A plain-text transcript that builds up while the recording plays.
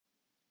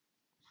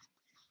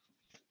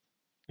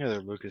Hey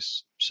there,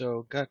 Lucas.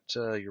 So got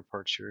your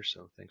parts here,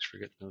 so thanks for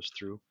getting those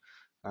through.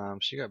 So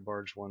you got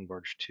barge one,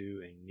 barge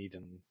two, and you need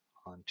them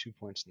on 2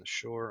 points in the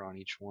shore on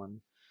each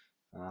one.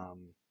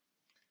 Um,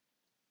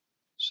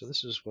 so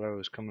this is what I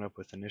was coming up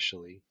with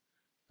initially.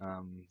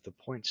 The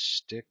points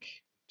stick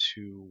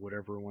to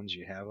whatever ones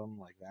you have them,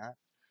 like that.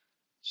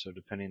 So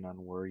depending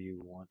on where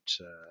you want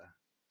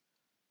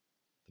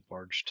the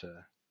barge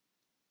to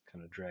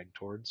kind of drag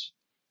towards.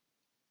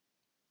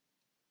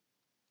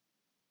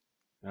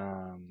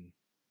 Um,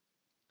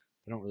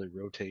 they don't really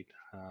rotate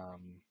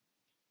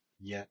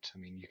yet. I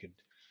mean, you could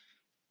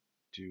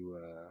do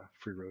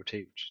free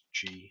rotate, which is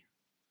G,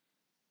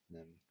 and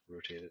then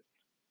rotate it.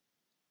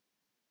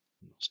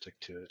 And it'll stick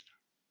to it.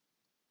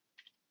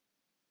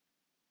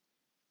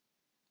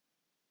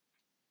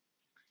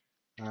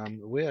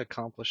 The way I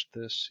accomplished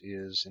this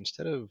is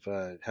instead of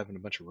having a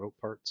bunch of rope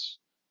parts,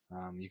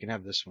 you can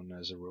have this one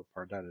as a rope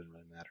part. That doesn't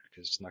really matter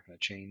because it's not going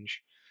to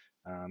change.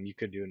 You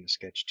could do it in a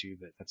sketch too,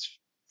 but that's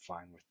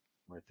fine with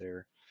right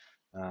there.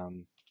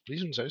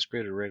 These ones I just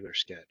created a regular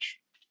sketch,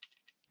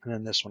 and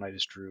then this one I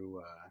just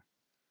drew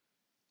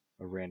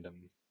a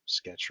random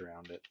sketch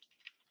around it.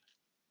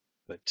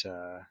 But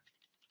as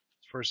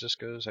far as this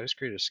goes, I just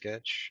created a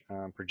sketch,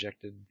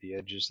 projected the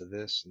edges of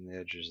this and the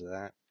edges of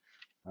that.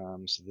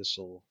 So this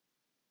will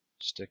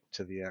stick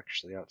to the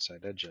actually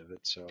outside edge of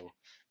it. So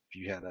if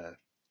you had a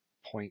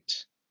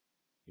point,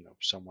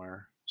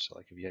 somewhere, so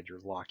like if you had your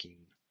locking,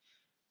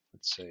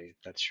 let's say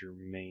that's your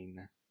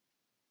main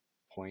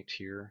point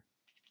here,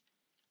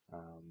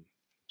 um,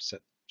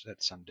 set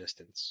at some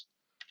distance.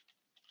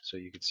 So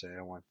you could say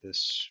I want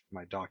this,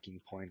 my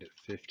docking point at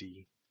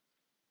 50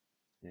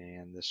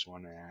 and this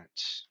one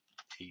at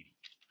 80.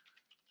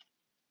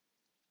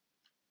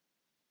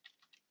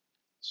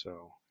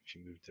 So if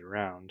you moved it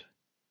around,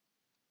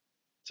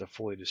 it's a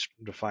fully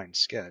defined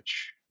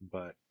sketch,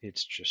 but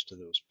it's just to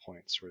those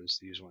points, whereas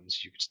these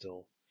ones you could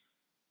still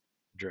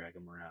drag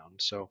them around.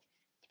 So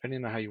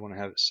depending on how you want to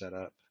have it set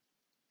up,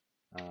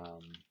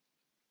 um,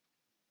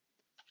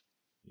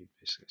 you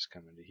basically just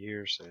come into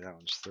here, say that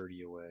one's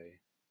 30 away,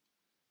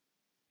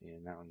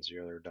 and that one's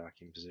your other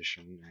docking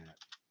position at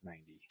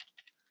 90.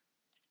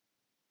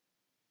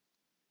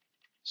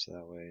 So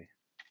that way,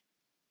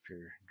 if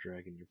you're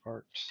dragging your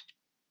parts,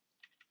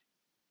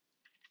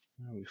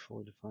 are we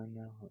fully defined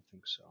now? I don't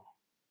think so.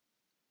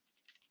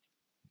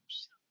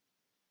 Oops.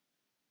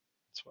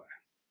 That's why.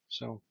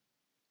 So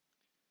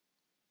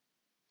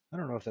I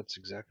don't know if that's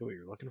exactly what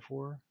you're looking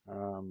for,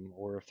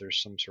 or if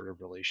there's some sort of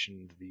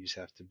relation that these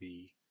have to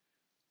be,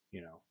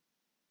 you know,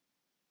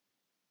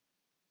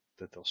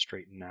 that they'll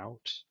straighten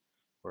out,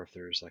 or if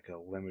there's like a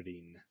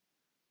limiting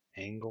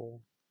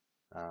angle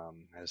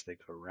as they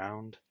go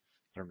around.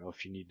 I don't know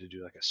if you need to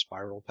do like a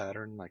spiral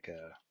pattern, like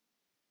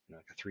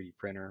like a 3D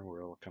printer where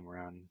it'll come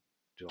around and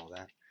do all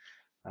that.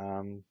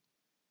 Um,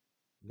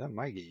 that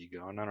might get you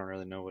going. I don't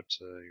really know what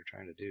you're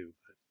trying to do,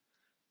 but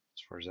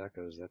as far as that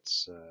goes,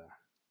 that's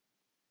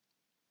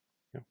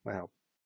might help.